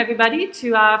Everybody,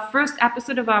 to our first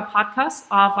episode of our podcast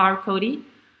of RCODI.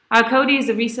 RCODI is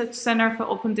a research center for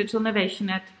open digital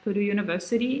innovation at Purdue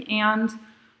University, and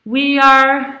we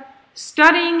are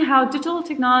studying how digital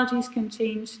technologies can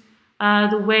change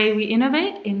the way we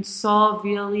innovate and solve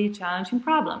really challenging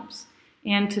problems.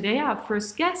 And today our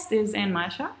first guest is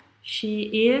Majchrzak.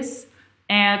 She is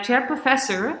a chair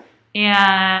professor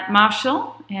at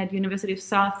Marshall at University of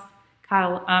Southern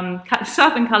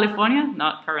California,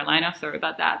 not Carolina, sorry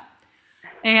about that.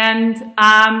 And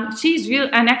she's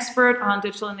an expert on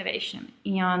digital innovation.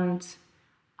 And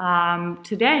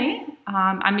today,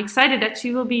 I'm excited that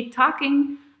she will be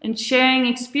talking and sharing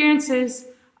experiences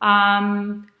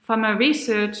from her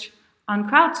research on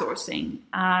crowdsourcing.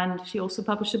 And she also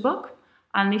published a book,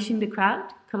 Unleashing the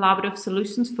Crowd, Collaborative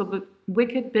Solutions for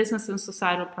Wicked Business and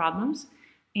Societal Problems.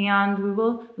 And we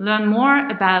will learn more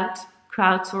about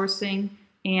crowdsourcing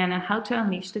and how to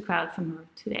unleash the crowd from her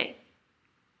today.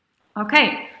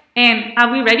 Okay, and are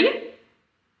we ready?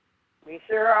 We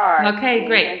sure are. Okay,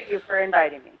 great. Thank you for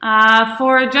inviting me.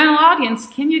 For a general audience,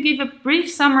 can you give a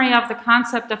brief summary of the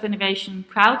concept of innovation,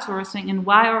 crowdsourcing, and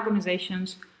why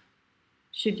organizations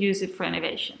should use it for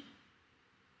innovation?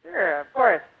 Sure, of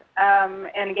course.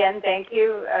 And again, thank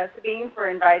you, Sabine, for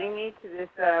inviting me to this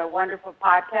wonderful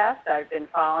podcast. I've been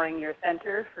following your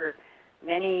center for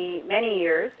many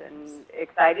years and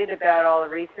excited about all the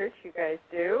research you guys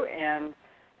do and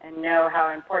know how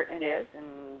important it is,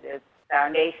 and it's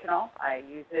foundational. I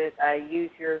use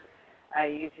your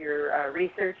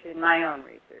research in my own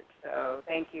research. So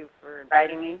thank you for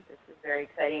inviting me. This is a very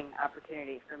exciting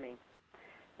opportunity for me.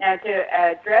 Now, to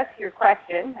address your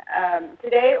question,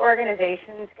 today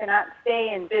organizations cannot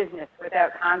stay in business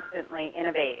without constantly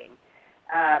innovating.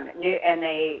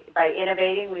 By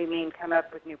innovating, we mean come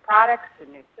up with new products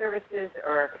and new services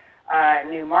or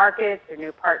new markets or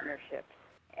new partnerships.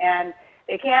 And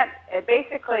they can't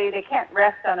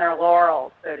rest on their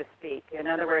laurels, so to speak. In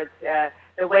other words,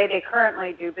 the way they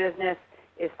currently do business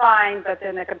is fine, but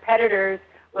then the competitors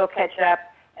will catch up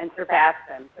and surpass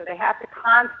them. So they have to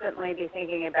constantly be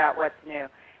thinking about what's new.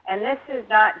 And this is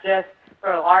not just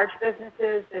for large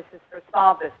businesses, this is for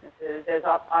small businesses,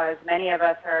 as many of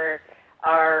us are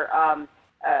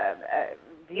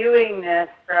viewing this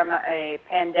from a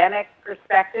pandemic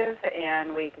perspective,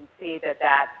 and we can see that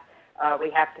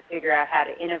we have to figure out how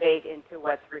to innovate into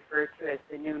what's referred to as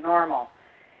the new normal.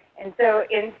 And so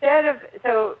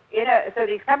so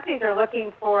these companies are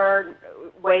looking for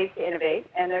ways to innovate,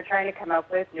 and they're trying to come up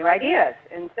with new ideas.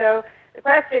 And so the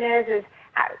question is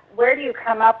where do you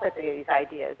come up with these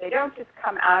ideas? They don't just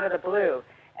come out of the blue.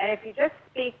 And if you just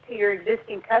speak to your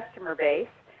existing customer base,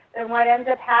 then what ends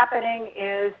up happening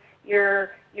is you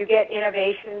get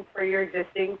innovations for your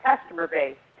existing customer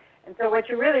base. And so what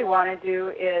you really want to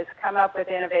do is come up with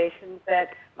innovations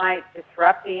that might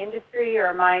disrupt the industry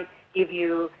or might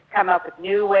come up with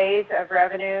new ways of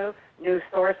revenue, new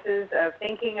sources of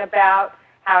thinking about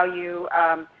how you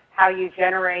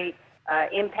generate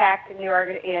impact in the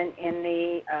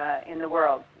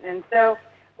world. And so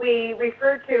we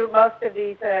refer to, most of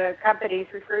these companies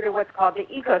refer to what's called the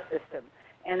ecosystem,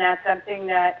 and that's something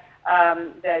that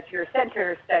your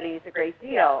center studies a great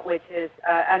deal, which is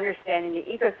understanding the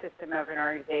ecosystem of an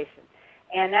organization.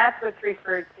 And that's what's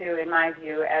referred to, in my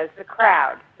view, as the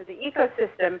crowd. So the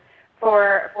ecosystem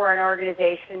for an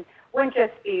organization wouldn't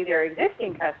just be their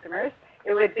existing customers.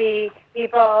 It would be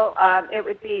people, it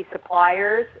would be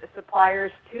suppliers to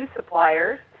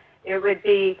suppliers. It would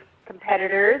be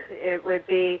competitors. It would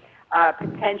be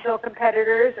potential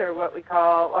competitors, or what we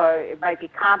call, it might be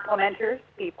complementers,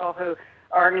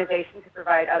 organizations who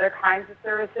provide other kinds of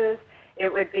services.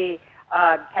 It would be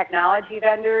technology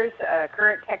vendors,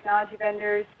 current technology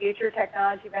vendors, future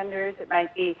technology vendors. It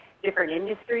might be different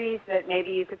industries that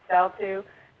maybe you could sell to.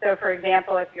 So, for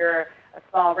example, if you're a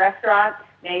small restaurant,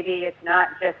 maybe it's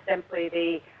not just simply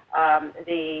the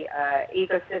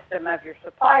ecosystem of your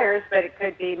suppliers, but it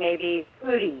could be maybe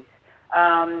foodies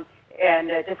and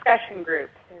discussion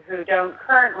groups who don't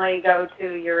currently go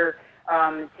to your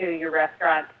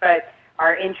restaurant, but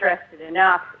are interested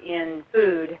enough in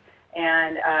food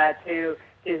and to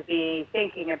be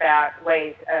thinking about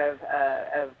ways of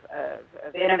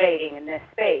innovating in this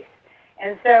space.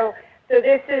 And so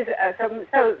this is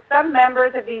so some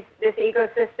members of this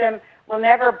ecosystem will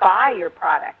never buy your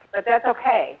product, but that's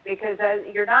okay, because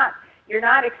you're not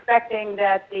expecting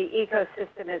that the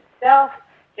ecosystem itself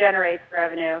generates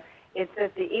revenue. It's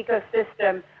that the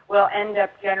ecosystem will end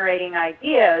up generating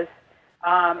ideas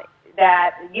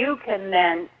that you can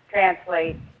then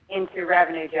translate into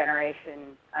revenue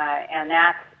generation, and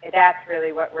that's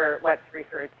really what's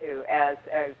referred to as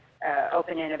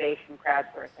open innovation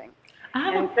crowdsourcing.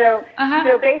 Ah, And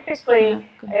so basically,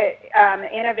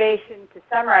 innovation, to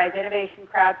summarize, innovation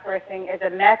crowdsourcing is a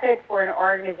method for an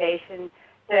organization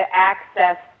to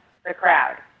access the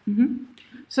crowd. Mm-hmm.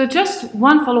 So just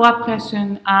one follow-up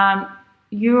question.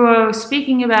 You're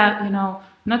speaking about,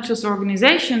 not just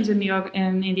organizations in the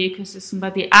ecosystem,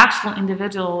 but the actual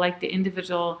individual. Like the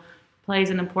individual plays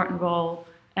an important role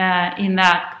in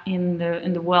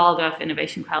the world of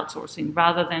innovation crowdsourcing,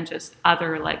 rather than just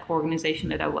other like organizations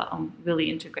that are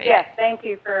really integrated. Yes, thank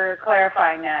you for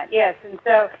clarifying that. Yes, and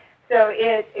so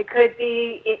it could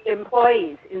be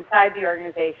employees inside the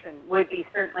organization would be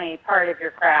certainly part of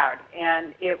your crowd,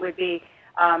 and it would be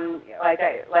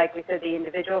like we said, the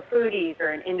individual foodies or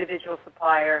an individual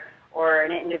supplier or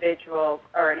an individual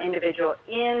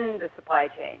in the supply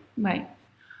chain. Right.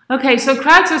 Okay, so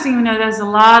crowdsourcing, there's a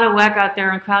lot of work out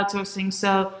there on crowdsourcing.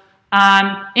 So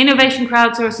innovation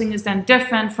crowdsourcing is then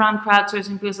different from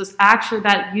crowdsourcing because it's actually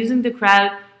about using the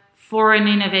crowd for an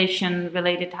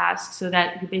innovation-related task so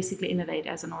that you basically innovate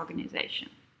as an organization.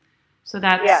 So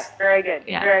that's... Yes, very good,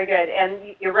 very good.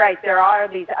 And you're right, there are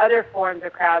these other forms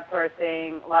of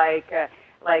crowdsourcing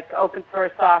like open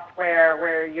source software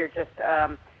where you're just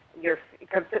you're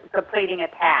completing a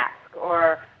task,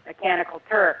 or Mechanical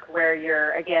Turk, where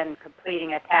you're, again,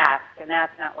 completing a task, and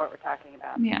that's not what we're talking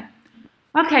about. Yeah.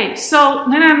 Okay, so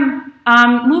then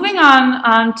I'm moving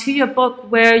on to your book,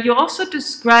 where you also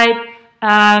describe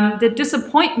the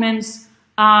disappointments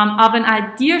of an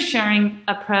idea-sharing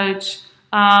approach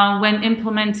when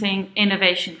implementing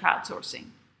innovation crowdsourcing.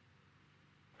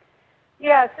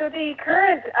 Yeah, so the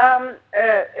current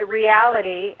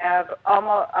reality of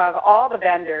all the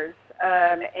vendors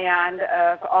and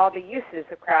of all the uses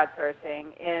of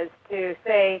crowdsourcing is to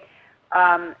say,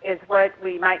 is what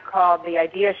we might call the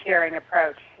idea sharing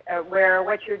approach, where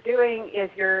what you're doing is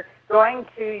you're going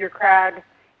to your crowd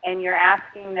and you're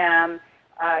asking them,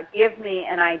 give me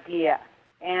an idea.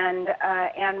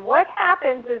 And what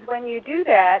happens is when you do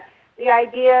that, the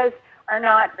ideas are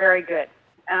not very good.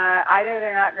 Either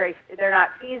they're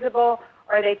not feasible,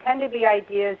 or they tend to be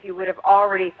ideas you would have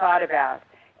already thought about.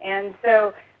 And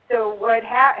so what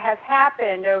has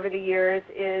happened over the years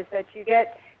is that you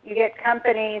get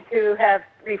companies who have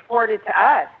reported to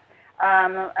us,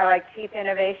 like chief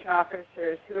innovation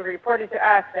officers, who have reported to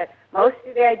us that most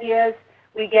of the ideas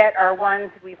we get are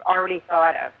ones we've already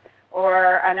thought of.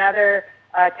 Or another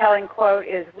telling quote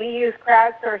is, we use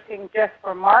crowdsourcing just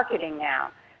for marketing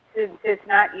now, since it's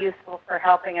not useful for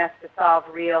helping us to solve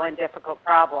real and difficult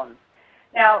problems.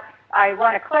 Now, I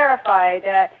want to clarify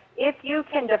that if you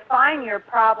can define your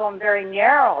problem very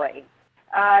narrowly,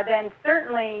 then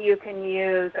certainly you can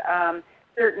use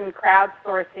certain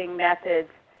crowdsourcing methods,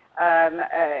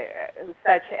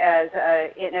 such as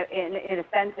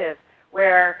incentive,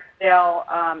 where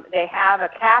they have a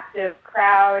captive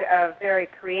crowd of very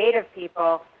creative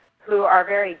people who are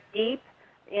very deep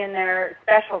in their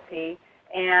specialty,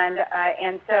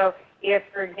 and so if,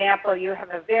 for example, you have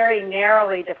a very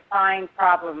narrowly defined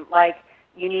problem, like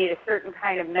you need a certain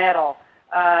kind of metal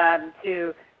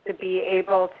to be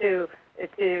able to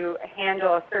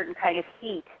handle a certain kind of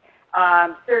heat.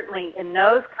 Certainly in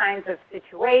those kinds of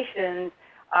situations,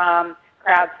 idea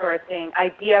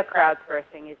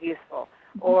crowdsourcing is useful.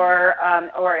 Or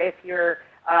if you're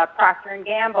Procter &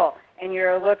 Gamble and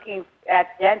you're looking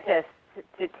at dentists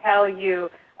to tell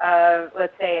you,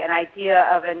 let's say, an idea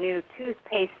of a new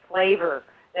toothpaste flavor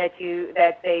that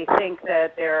they think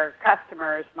that their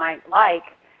customers might like,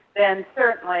 then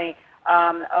certainly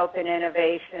open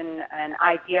innovation and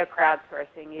idea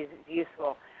crowdsourcing is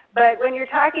useful. But when you're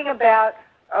talking about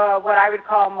what I would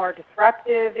call more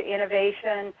disruptive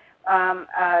innovation,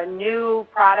 new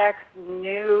products,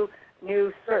 new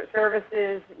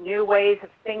services, new ways of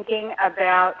thinking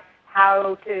about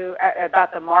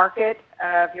about the market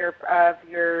of your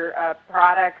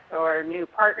products, or new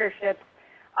partnerships,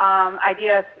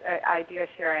 idea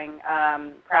sharing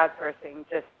crowdsourcing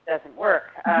just doesn't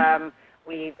work.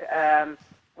 We've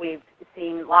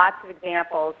seen lots of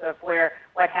examples of where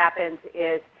what happens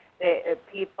is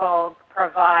people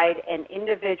provide an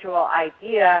individual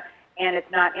idea and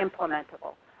it's not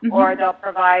implementable. Mm-hmm. Or they'll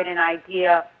provide an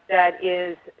idea that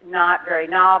is not very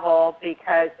novel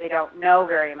because they don't know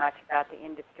very much about the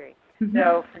industry. Mm-hmm.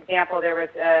 So, for example, there was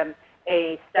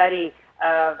a study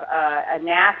of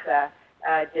NASA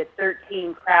did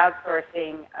 13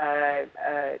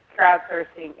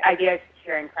 idea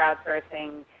sharing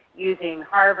crowdsourcing using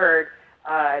Harvard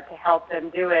to help them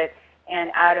do it,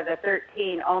 and out of the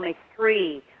 13, only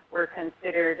 3 were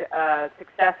considered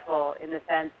successful, in the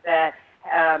sense that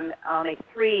only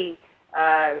 3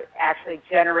 actually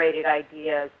generated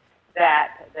ideas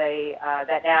that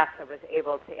that NASA was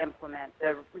able to implement.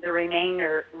 The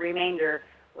remainder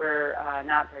were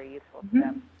not very useful to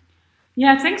them.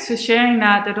 Yeah, thanks for sharing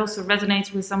that. That also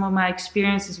resonates with some of my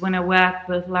experiences when I work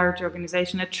with large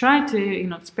organizations. I tried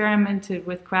to, experiment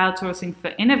with crowdsourcing for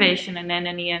innovation, and then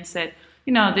in the end said,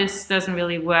 this doesn't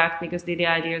really work because the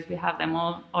ideas, we have them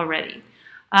all already.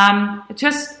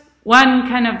 Just one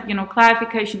kind of,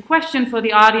 clarification question for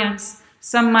the audience.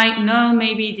 Some might know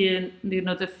maybe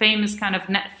the famous kind of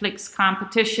Netflix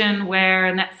competition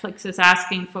where Netflix is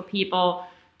asking for people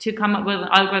to come up with an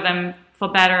algorithm for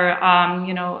better,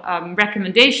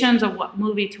 recommendations of what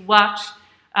movie to watch.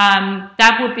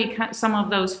 That would be some of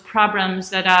those problems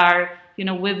that are,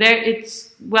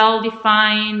 it's well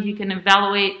defined. You can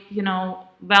evaluate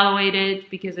it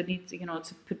because it needs,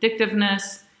 it's a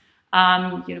predictiveness.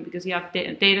 Because you have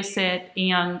a data set,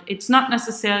 and it's not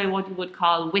necessarily what you would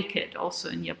call wicked also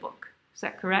in your book. Is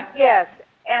that correct? Yes,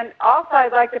 and also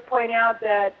I'd like to point out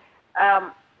that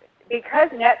because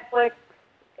Netflix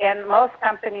and most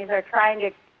companies are trying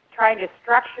to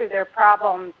structure their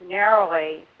problems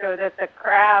narrowly so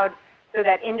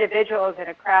that individuals in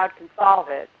a crowd can solve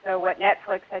it. So what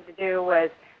Netflix had to do was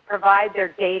provide their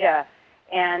data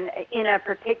and in a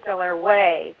particular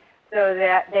way, so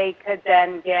that they could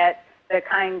then get the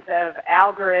kinds of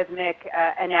algorithmic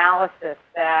analysis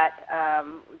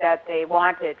that they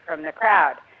wanted from the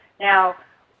crowd. Now,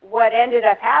 what ended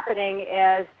up happening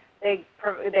is they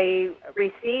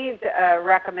received a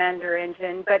recommender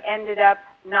engine, but ended up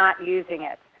not using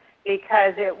it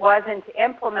because it wasn't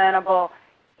implementable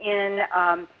in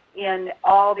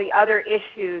all the other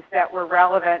issues that were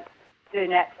relevant to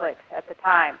Netflix at the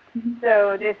time.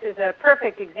 So this is a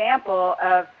perfect example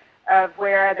of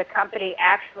where the company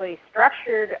actually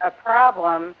structured a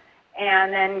problem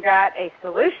and then got a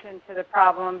solution to the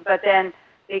problem, but then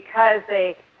because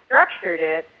they structured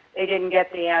it, they didn't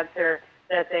get the answer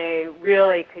that they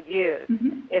really could use.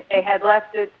 If they had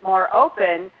left it more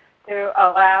open to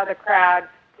allow the crowd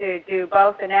to do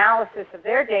both analysis of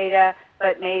their data,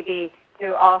 but maybe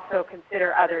to also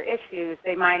consider other issues,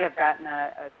 they might have gotten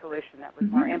a solution that was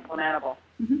more implementable.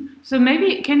 So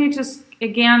maybe can you just,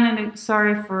 again, and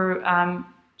sorry for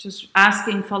just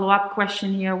asking follow-up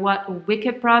question here, what a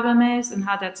wicked problem is and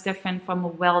how that's different from a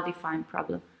well-defined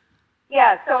problem?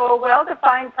 Yeah, so a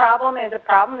well-defined problem is a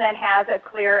problem that has a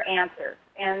clear answer.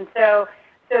 And so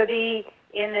in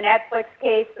the Netflix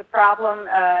case, the problem,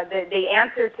 the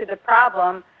answer to the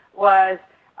problem was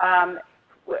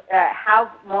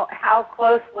how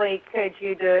closely could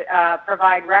you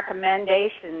provide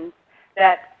recommendations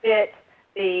that fit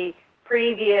the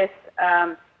previous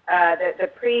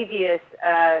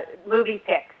movie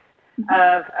picks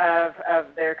of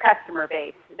their customer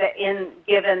base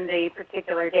given the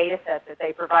particular data set that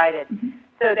they provided.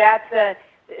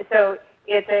 So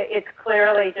it's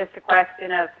clearly just a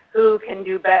question of who can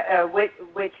do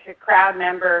which crowd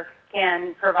member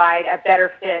can provide a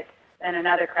better fit than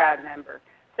another crowd member.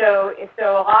 So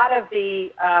a lot of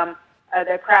the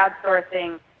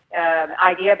crowdsourcing,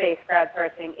 idea-based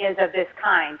crowdsourcing, is of this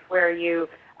kind, where you've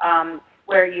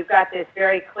got this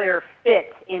very clear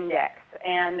fit index,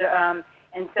 and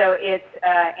so it's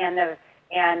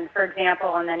and for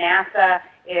example, in the NASA,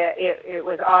 it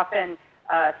was often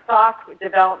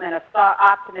development of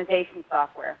optimization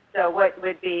software. So what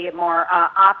would be a more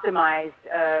optimized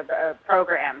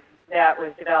program that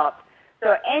was developed.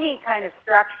 So any kind of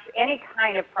structure, any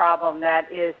kind of problem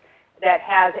that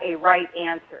has a right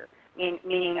answer,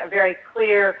 meaning a very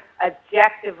clear,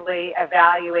 objectively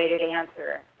evaluated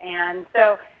answer. And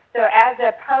so as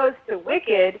opposed to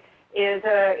wicked,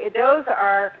 those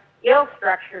are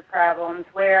ill-structured problems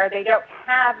where they don't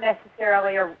have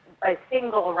necessarily a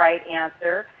single right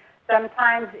answer.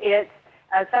 Sometimes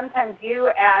sometimes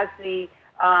you as the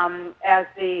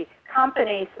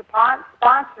company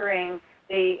sponsoring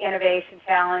the innovation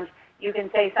challenge, you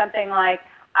can say something like,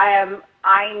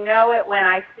 I know it when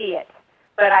I see it,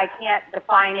 but I can't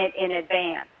define it in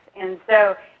advance. And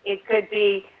so it could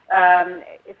be,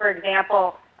 for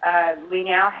example, we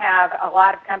now have a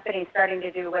lot of companies starting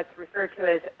to do what's referred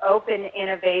to as open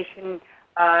innovation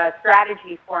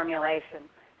strategy formulation.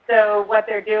 So what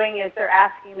they're doing is they're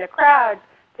asking the crowd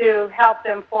to help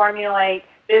them formulate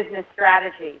business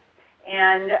strategies,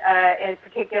 and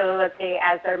particularly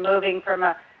as they're moving from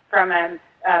a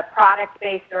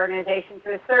product-based organization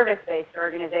to a service-based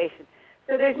organization.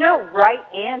 So there's no right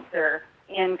answer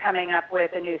in coming up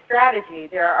with a new strategy.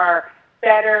 There are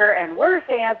better and worse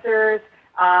answers.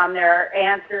 There are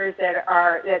answers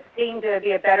that seem to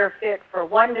be a better fit for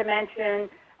one dimension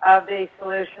of the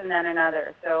solution than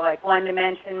another. So like one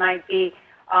dimension might be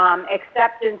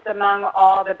acceptance among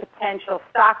all the potential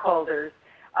stockholders.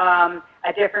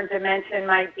 A different dimension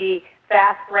might be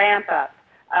fast ramp-up.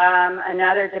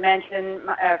 Another dimension,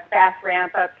 fast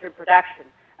ramp-up through production.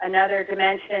 Another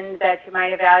dimension that you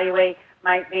might evaluate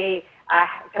might be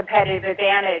competitive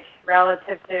advantage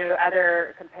relative to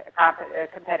other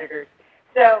competitors.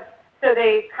 So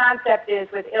the concept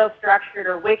is with ill-structured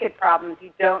or wicked problems,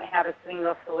 you don't have a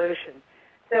single solution.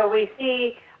 So we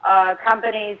see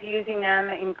companies using them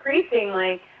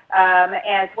increasingly,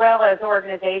 as well as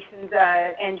organizations,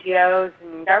 NGOs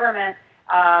and government,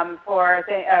 for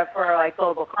like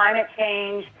global climate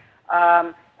change,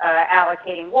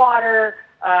 allocating water,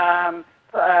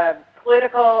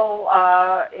 political,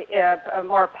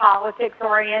 more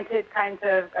politics-oriented kinds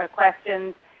of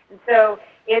questions. And so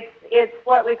it's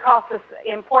what we call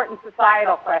important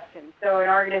societal questions. So an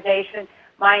organization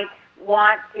might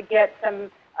want to get some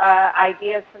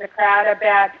ideas from the crowd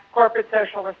about corporate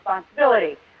social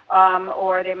responsibility,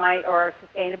 or they might, or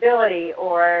sustainability,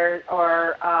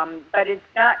 but it's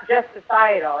not just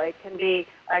societal. It can be,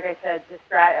 like I said, just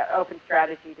open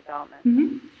strategy development.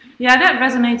 Mm-hmm. Yeah, that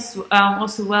resonates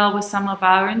also well with some of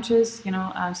our interests,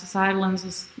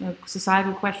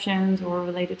 societal questions or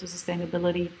related to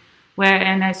sustainability,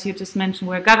 and as you just mentioned,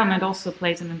 where government also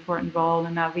plays an important role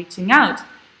in now reaching out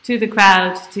to the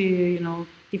crowd to,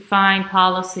 define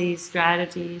policies,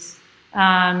 strategies,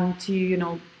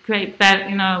 to, create better,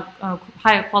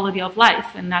 higher quality of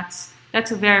life, and that's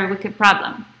a very wicked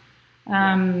problem.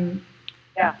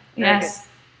 Yes.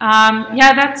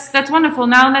 That's wonderful.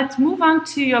 Now let's move on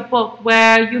to your book,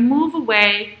 where you move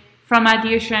away from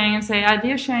idea sharing and say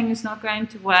idea sharing is not going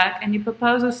to work, and you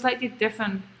propose a slightly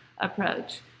different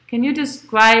approach. Can you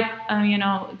describe,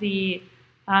 the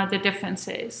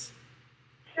differences?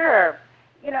 Sure.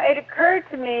 It occurred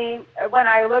to me when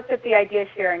I looked at the idea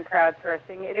sharing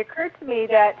crowdsourcing, it occurred to me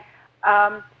that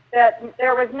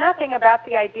there was nothing about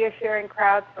the idea sharing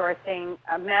crowdsourcing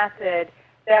method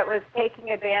that was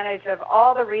taking advantage of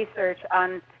all the research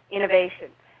on innovation.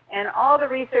 And all the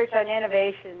research on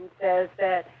innovation says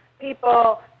that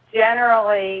people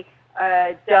generally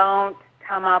don't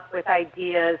come up with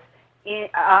ideas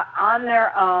on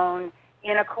their own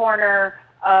in a corner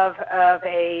of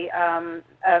a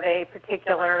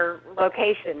particular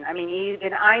location. I mean,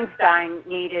 even Einstein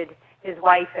needed his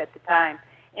wife at the time,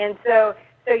 and so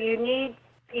you need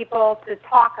people to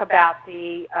talk about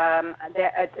the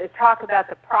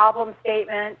problem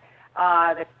statement,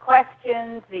 the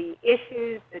questions, the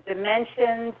issues, the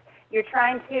dimensions. You're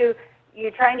trying to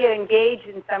engage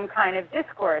in some kind of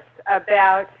discourse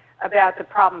about the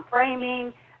problem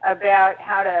framing, about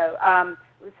how to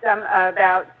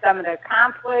about some of the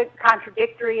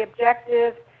contradictory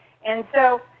objectives. And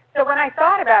so when I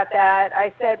thought about that,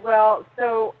 I said, well,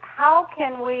 so how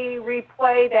can we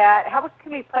replay that? How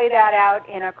can we play that out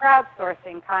in a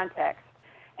crowdsourcing context?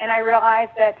 And I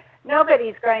realized that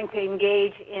nobody's going to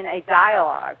engage in a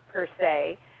dialogue per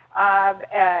se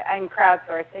in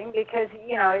crowdsourcing because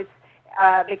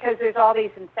because there's all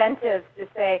these incentives to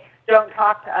say don't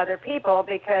talk to other people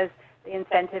because the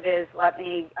incentive is let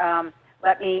me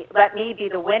be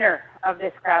the winner of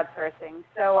this crowdsourcing.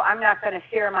 So I'm not going to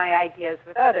share my ideas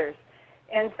with others.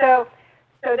 And so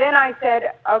then I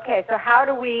said, okay, so how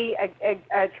do we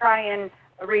try and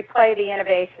replay the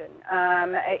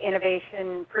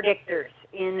innovation predictors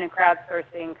in a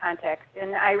crowdsourcing context?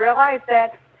 And I realized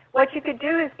that what you could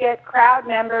do is get crowd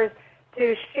members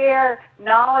to share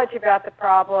knowledge about the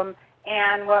problem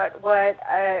and what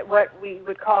we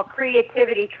would call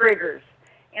creativity triggers.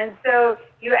 And so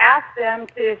you ask them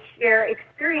to share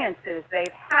experiences they've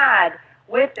had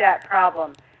with that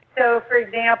problem. So, for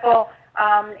example,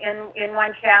 in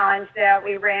one challenge that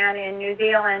we ran in New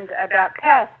Zealand about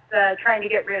pests, trying to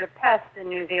get rid of pests in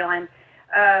New Zealand,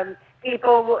 some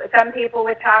people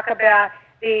would talk about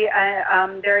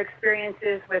their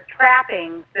experiences with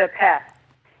trapping the pests,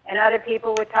 and other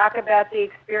people would talk about the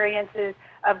experiences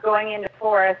of going into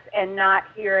forests and not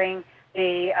hearing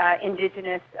the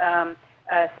indigenous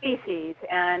species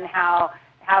and how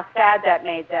sad that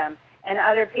made them. And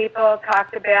other people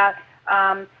talked about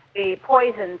the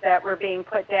poisons that were being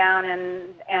put down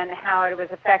and how it was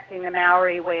affecting the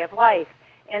Maori way of life.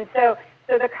 And so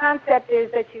the concept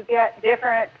is that you get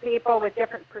different people with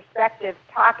different perspectives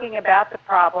talking about the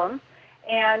problem,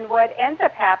 and what ends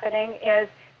up happening is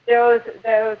those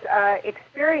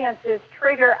experiences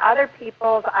trigger other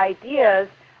people's ideas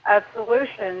of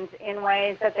solutions in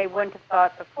ways that they wouldn't have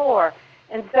thought before.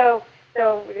 And so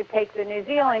it takes the New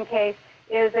Zealand case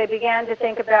is they began to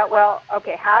think about, well,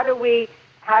 okay, how do we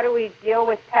deal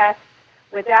with pests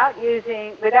without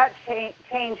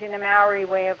changing the Maori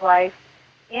way of life,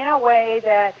 in a way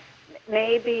that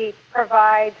maybe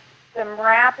provides some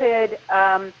rapid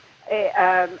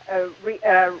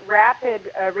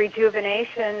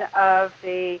rejuvenation of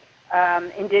the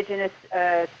indigenous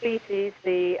species,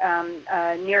 the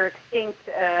near extinct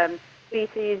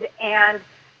species, and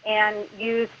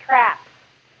use traps.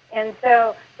 And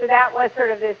so that was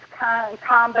sort of this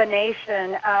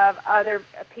combination of other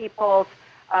people's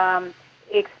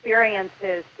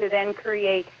experiences to then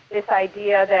create this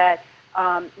idea that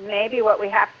maybe what we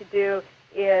have to do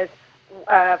is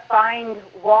find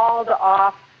walled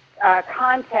off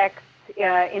contexts,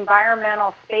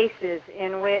 environmental spaces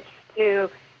in which to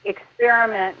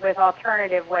experiment with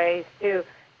alternative ways to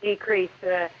decrease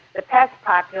the pest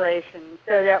population,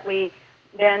 so that we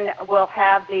then will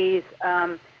have these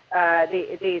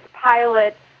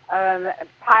pilot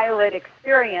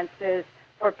experiences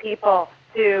for people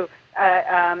to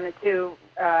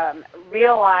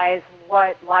realize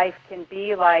what life can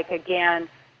be like again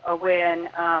when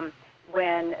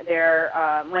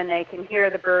they can hear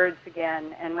the birds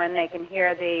again, and when they can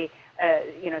hear the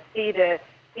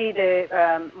see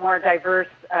the more diverse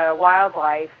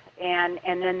wildlife, and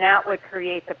then that would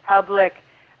create the public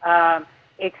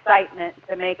excitement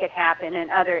to make it happen in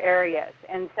other areas.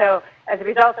 And so as a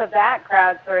result of that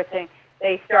crowdsourcing,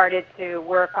 they started to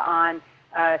work on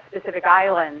specific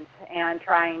islands and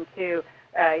trying to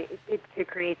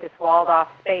create this walled off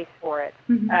space for it,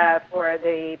 for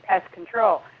the pest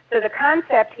control. So the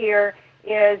concept here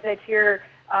is that you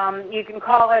can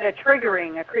call it a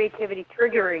creativity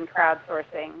triggering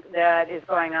crowdsourcing that is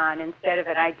going on instead of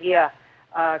an idea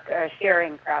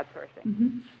sharing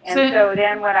crowdsourcing. And so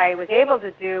then what I was able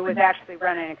to do was actually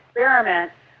run an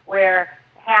experiment where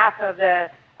half of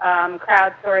the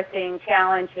crowdsourcing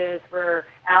challenges were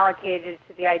allocated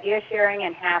to the idea sharing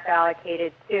and half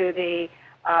allocated to the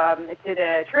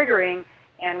triggering,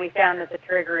 and we found that the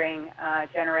triggering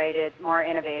generated more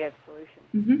innovative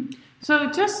solutions.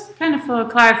 So just kind of for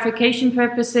clarification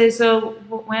purposes, so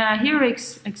when I hear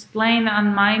explain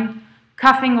on mind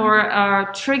cuffing or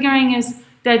triggering, is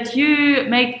that you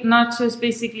make not just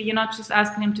basically, you're not just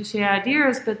asking them to share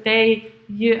ideas, but they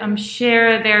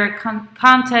share their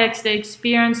context, their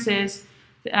experiences,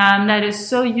 that is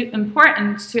so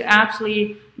important to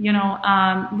actually,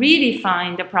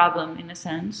 redefine the problem in a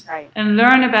sense, right, and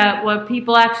learn about what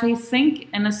people actually think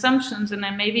and assumptions, and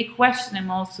then maybe question them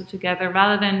also together,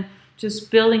 rather than just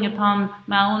building upon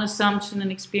my own assumption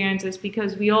and experiences,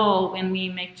 because we all, when we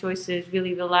make choices,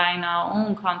 really rely on our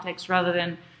own context rather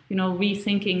than,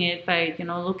 rethinking it by,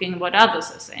 looking at what others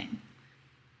are saying.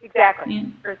 Exactly. Yeah.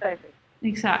 Precisely.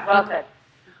 Exactly. Well said.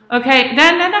 Okay,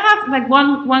 then I have like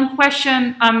one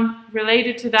question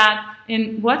related to that.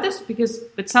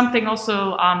 But something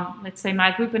also, let's say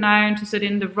my group and I are interested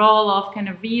in the role of kind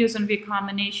of reuse and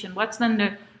recombination. What's then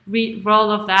the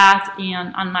role of that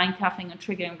on mind cuffing and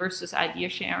triggering versus idea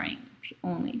sharing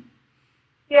only?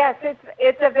 Yes,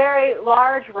 it's a very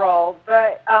large role,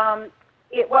 but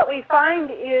what we find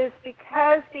is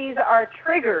because these are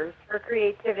triggers for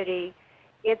creativity,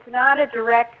 it's not a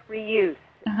direct reuse.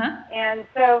 And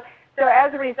so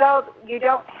as a result, you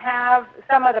don't have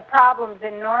some of the problems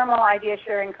in normal idea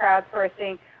sharing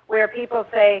crowdsourcing where people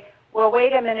say, well,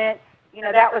 wait a minute,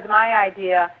 that was my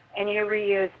idea and you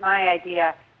reused my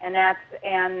idea, and that's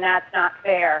not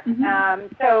fair.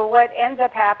 So what ends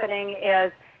up happening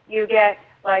is you get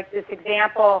like this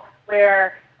example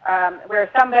where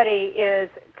somebody is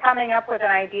coming up with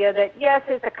an idea that, yes,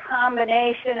 is a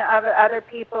combination of other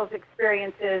people's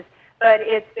experiences, but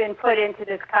it's been put into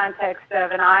this context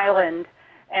of an island,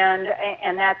 and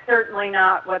that's certainly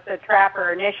not what the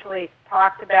trapper initially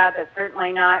talked about. That's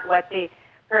certainly not what the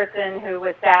person who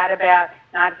was sad about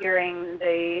not hearing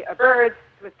the birds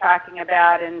was talking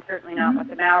about, and certainly not what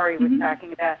the Maori was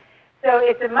talking about. So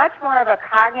it's a much more of a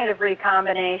cognitive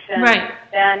recombination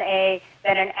than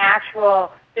an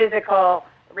actual physical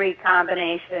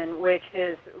recombination, which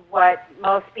is what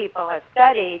most people have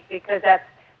studied, because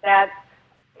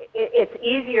it's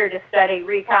easier to study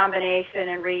recombination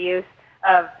and reuse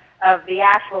of the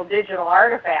actual digital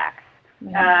artifacts.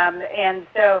 And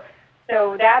so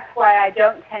that's why I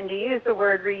don't tend to use the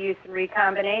word reuse and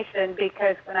recombination,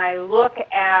 because when I look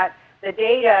at the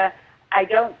data, I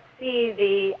don't see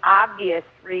the obvious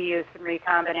reuse and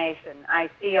recombination. I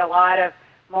see a lot of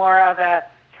more of a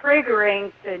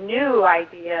triggering to new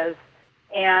ideas,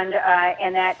 and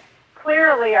that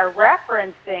clearly are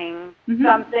referencing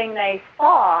something they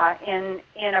saw in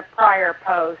a prior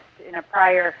post, in a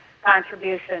prior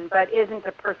contribution, but isn't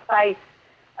a precise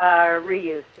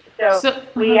reuse. So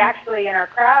we actually, in our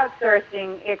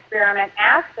crowdsourcing experiment,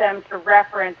 asked them to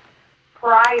reference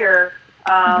prior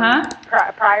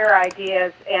prior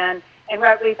ideas. And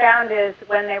what we found is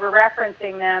when they were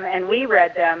referencing them and we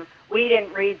read them, we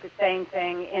didn't read the same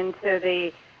thing into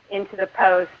the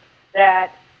post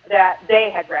that they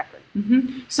had referenced.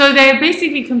 Mm-hmm. So they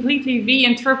basically completely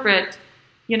reinterpret,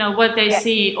 what they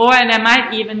see, or they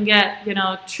might even get,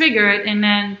 triggered and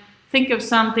then think of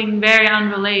something very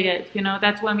unrelated.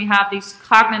 That's when we have these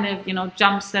cognitive,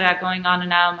 jumps that are going on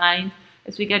in our mind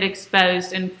as we get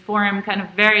exposed and form kind of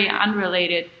very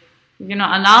unrelated,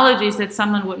 analogies that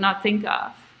someone would not think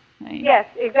of. Right? Yes,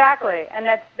 exactly. And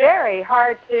that's very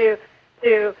hard to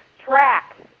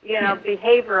track,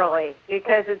 behaviorally,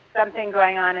 because it's something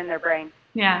going on in their brain.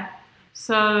 Yeah.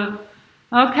 So,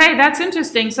 okay, that's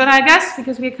interesting. So I guess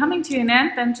because we're coming to an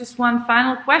end, then just one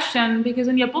final question, because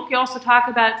in your book you also talk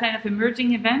about kind of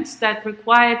emerging events that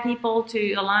require people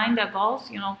to align their goals,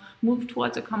 move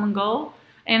towards a common goal.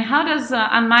 And how does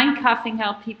online cuffing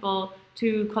help people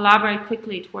to collaborate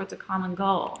quickly towards a common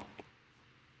goal?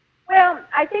 Well,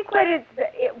 I think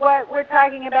what we're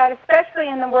talking about, especially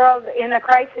in the world, in the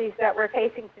crises that we're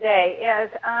facing today, is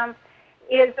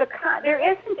there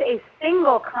isn't a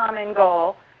single common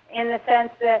goal, in the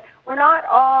sense that we're not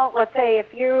all, let's say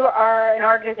if you are an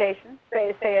organization,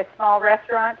 say a small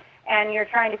restaurant, and you're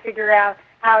trying to figure out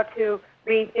how to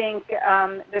rethink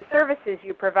the services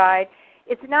you provide,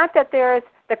 it's not that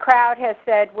the crowd has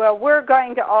said, well, we're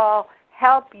going to all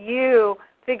help you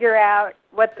figure out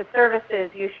what the services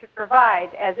you should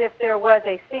provide, as if there was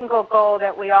a single goal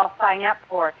that we all sign up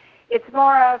for. It's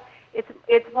more of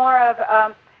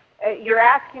you're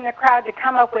asking the crowd to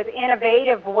come up with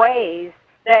innovative ways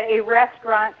that a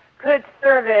restaurant could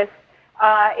service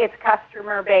its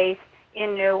customer base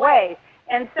in new ways.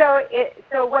 And so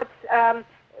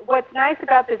what's nice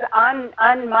about this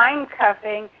unmind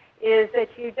cuffing is that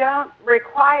you don't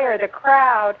require the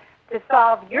crowd to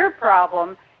solve your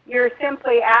problem. You're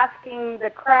simply asking the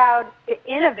crowd to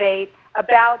innovate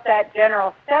about that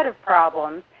general set of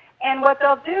problems. And what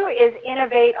they'll do is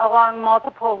innovate along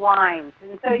multiple lines.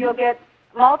 And so you'll get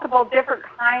multiple different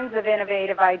kinds of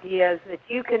innovative ideas that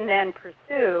you can then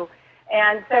pursue.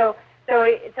 And so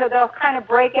they'll kind of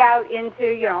break out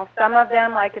into, some of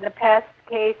them, like in the pest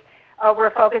case, we're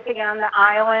focusing on the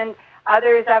island.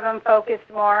 Others of them focused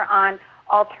more on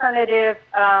alternative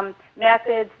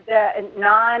methods,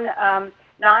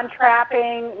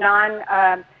 non-trapping,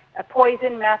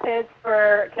 non-poison methods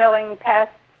for killing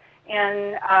pests.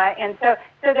 And so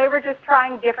they were just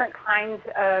trying different kinds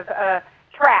of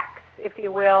tracks, if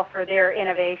you will, for their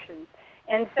innovations.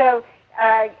 And so,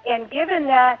 and given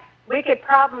that wicked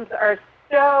problems are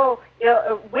so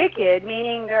wicked,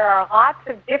 meaning there are lots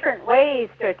of different ways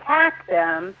to attack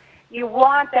them, you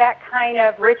want that kind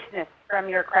of richness from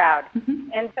your crowd. Mm-hmm.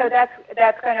 And so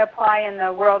that's going to apply in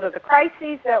the world of the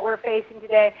crises that we're facing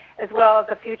today, as well as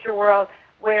the future world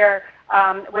where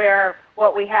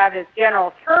what we have is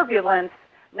general turbulence,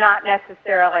 not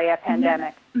necessarily a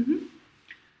pandemic. Mm-hmm.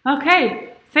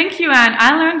 Okay, thank you, Anne.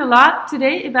 I learned a lot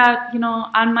today about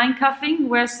online cuffing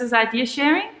versus idea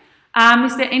sharing.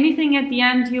 Is there anything at the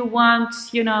end you want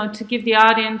to give the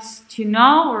audience to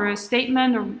know, or a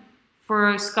statement, or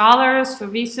for scholars, for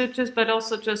researchers, but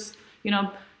also just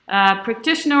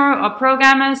practitioners or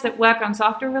programmers that work on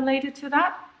software related to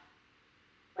that?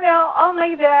 Well,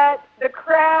 only that the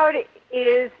crowd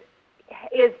is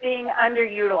being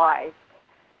underutilized,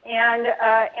 and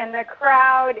the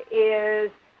crowd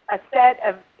is a set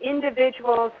of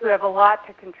individuals who have a lot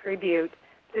to contribute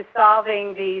to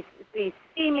solving these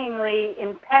seemingly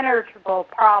impenetrable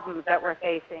problems that we're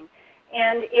facing,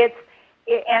 and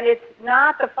it's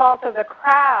not the fault of the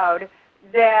crowd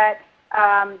that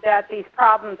these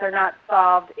problems are not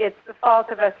solved. It's the fault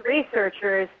of us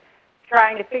researchers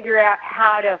trying to figure out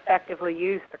how to effectively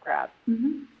use the crowd.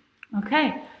 Mm-hmm.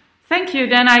 Okay. Thank you.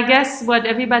 Then I guess what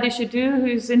everybody should do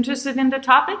who's interested in the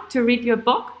topic, to read your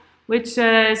book, which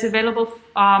is available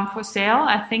for sale,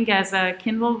 I think, as a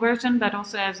Kindle version, but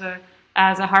also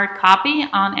as a hard copy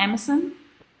on Amazon.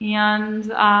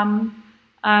 And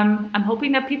I'm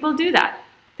hoping that people do that.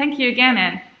 Thank you again,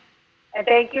 Anne. And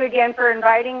thank you again for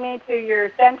inviting me to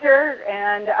your center.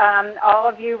 And all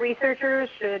of you researchers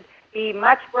should be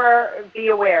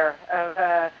aware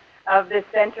of this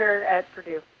center at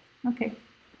Purdue. Okay.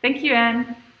 Thank you,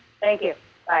 Anne. Thank you.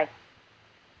 Bye.